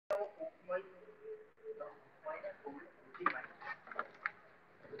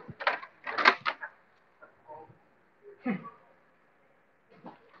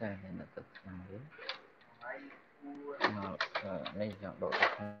này chọn độ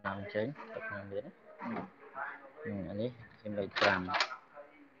nằm chính tập nằm biến anh ấy xin lấy tràm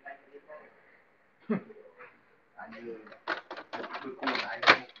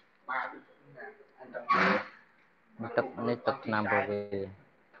tập này tập nằm vào về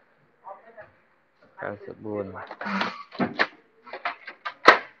càng sự buồn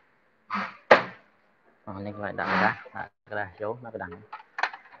nên lại đặt ra dấu nó đằng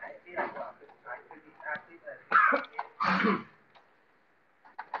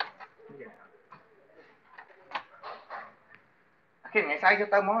khi ngày sai cho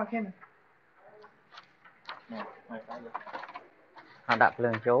tao món khi họ đặt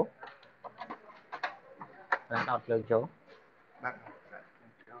lương chỗ đặt lương chỗ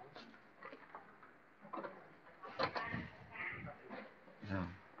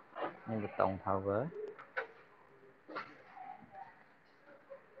nhưng được tổng power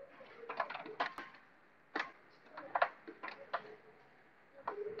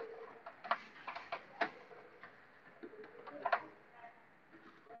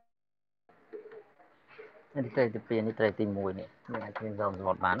nên đây từ tiền đi tới tìm mùi này nhưng mà trên dòng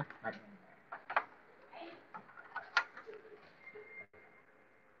một bán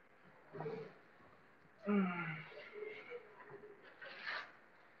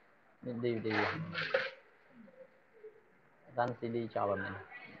nên đi đăng CD cho vào mình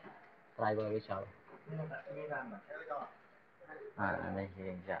driver với cho đây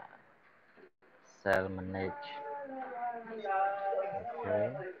hiện ra cell manage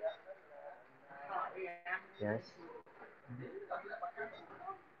okay yes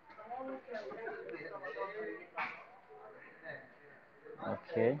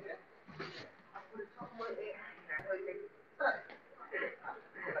okay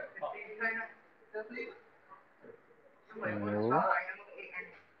new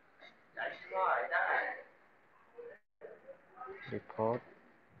report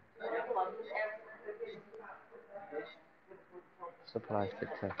supply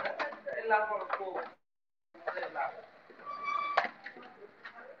picture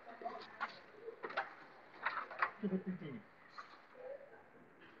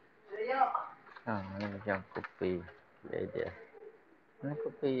ini yang copy dia ini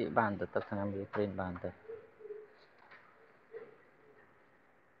copy bàn tetap ngambil print bàn tuh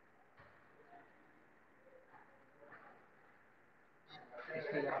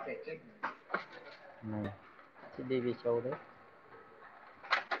này CD video đấy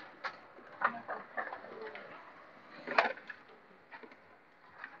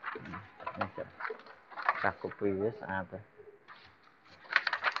các copy với sao thôi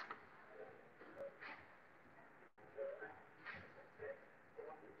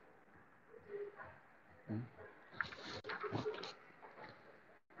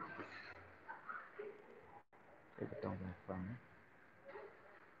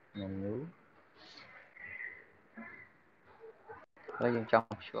menu lấy dùng trong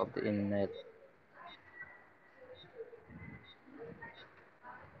show the internet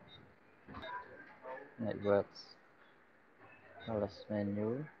networks wireless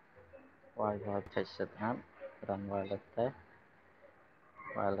menu Wi-Fi test setup run wireless test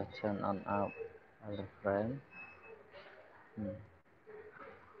wireless turn on out wireless frame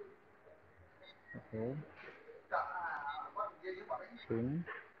okay pin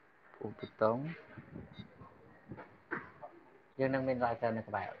phụ button dương đang bên router này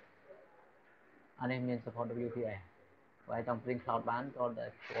các bạn anh em nên support WiFi vậy trong print cloud bán có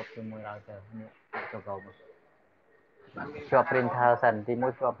để support cho môi router cho cầu cho printer sẵn thì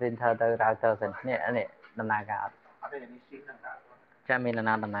mỗi cho printer tới router sẵn này đâm na cả cho mình là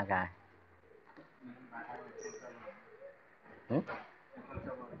nào đâm na cả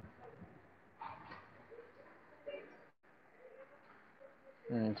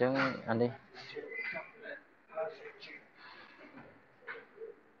chứ anh đi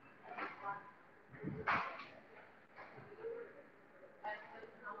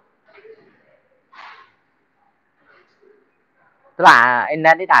tức là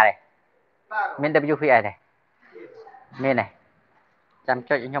internet đi này bên WiFi này bên này chăm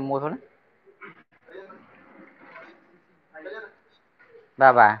cho nhau mua thôi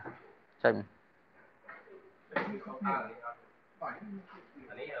bà chăm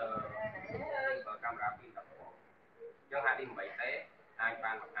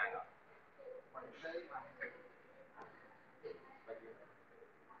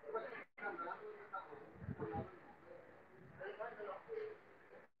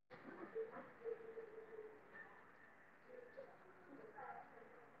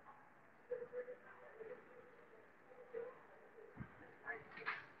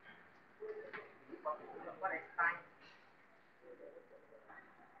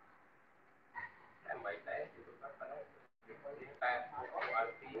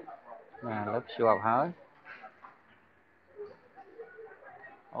lớp chuột hỏi.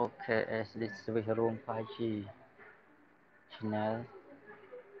 Ok, SD switch room 5G channel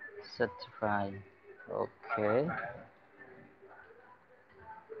certified. Ok.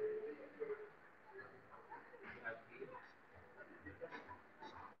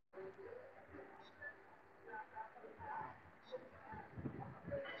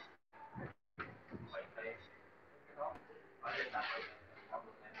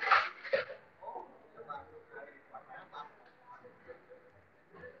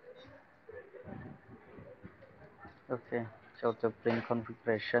 Ok, so the print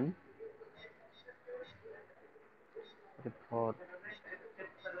configuration report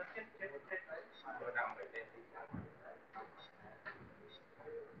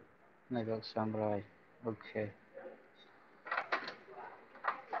này được xong rồi. Ok.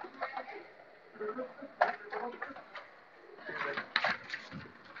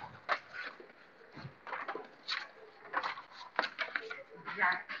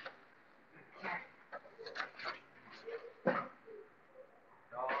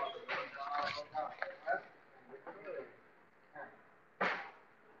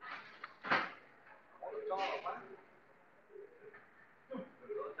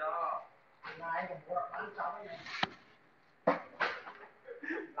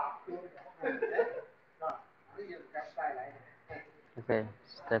 Ok,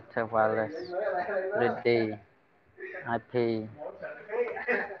 starter wireless ready IP.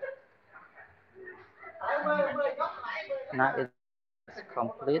 Now it's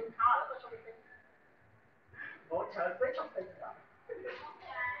complete.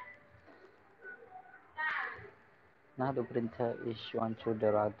 Now the printer is shown to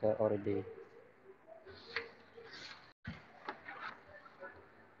the router already.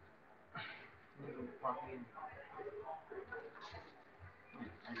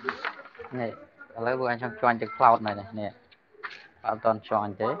 Nè, lấy vừa anh xong join the cloud này nè. Bạn toàn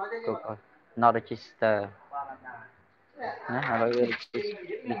join thế. Not register. Nè, lấy register.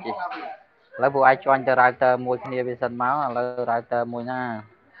 Lấy vừa ai join the router mua kia bị sân máu, lấy router mua nha.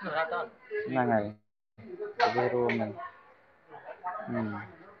 Nha này. Cái room này.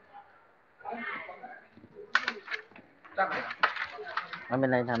 Ở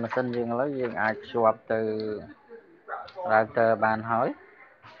bên đây thành sinh dương lấy dương ai swap từ router bàn hỏi.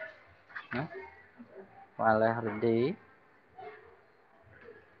 Và lấy ready.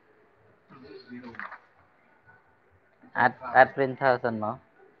 Add printer sân mà.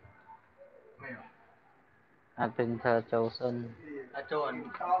 Add printer chosen.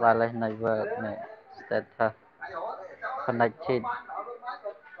 Và lấy network này. Status. Connected.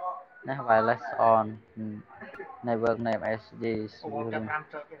 Nè, wireless on. Network name SD.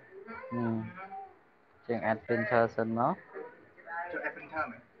 Chuyện add printer sân nó.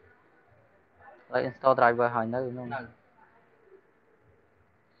 Lấy install driver hỏi nữa đúng không?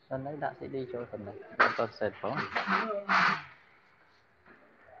 Sân đấy đã sẽ đi cho phần này. Tôi sẽ có.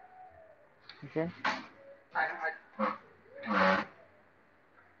 Ok.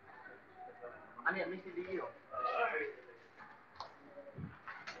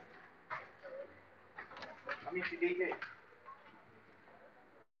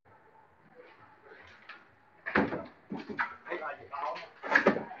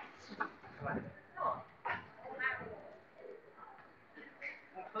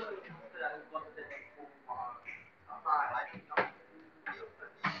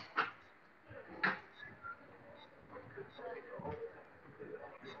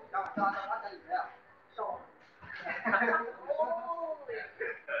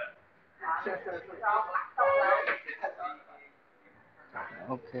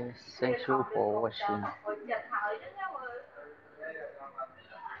 Okay, thank you for watching.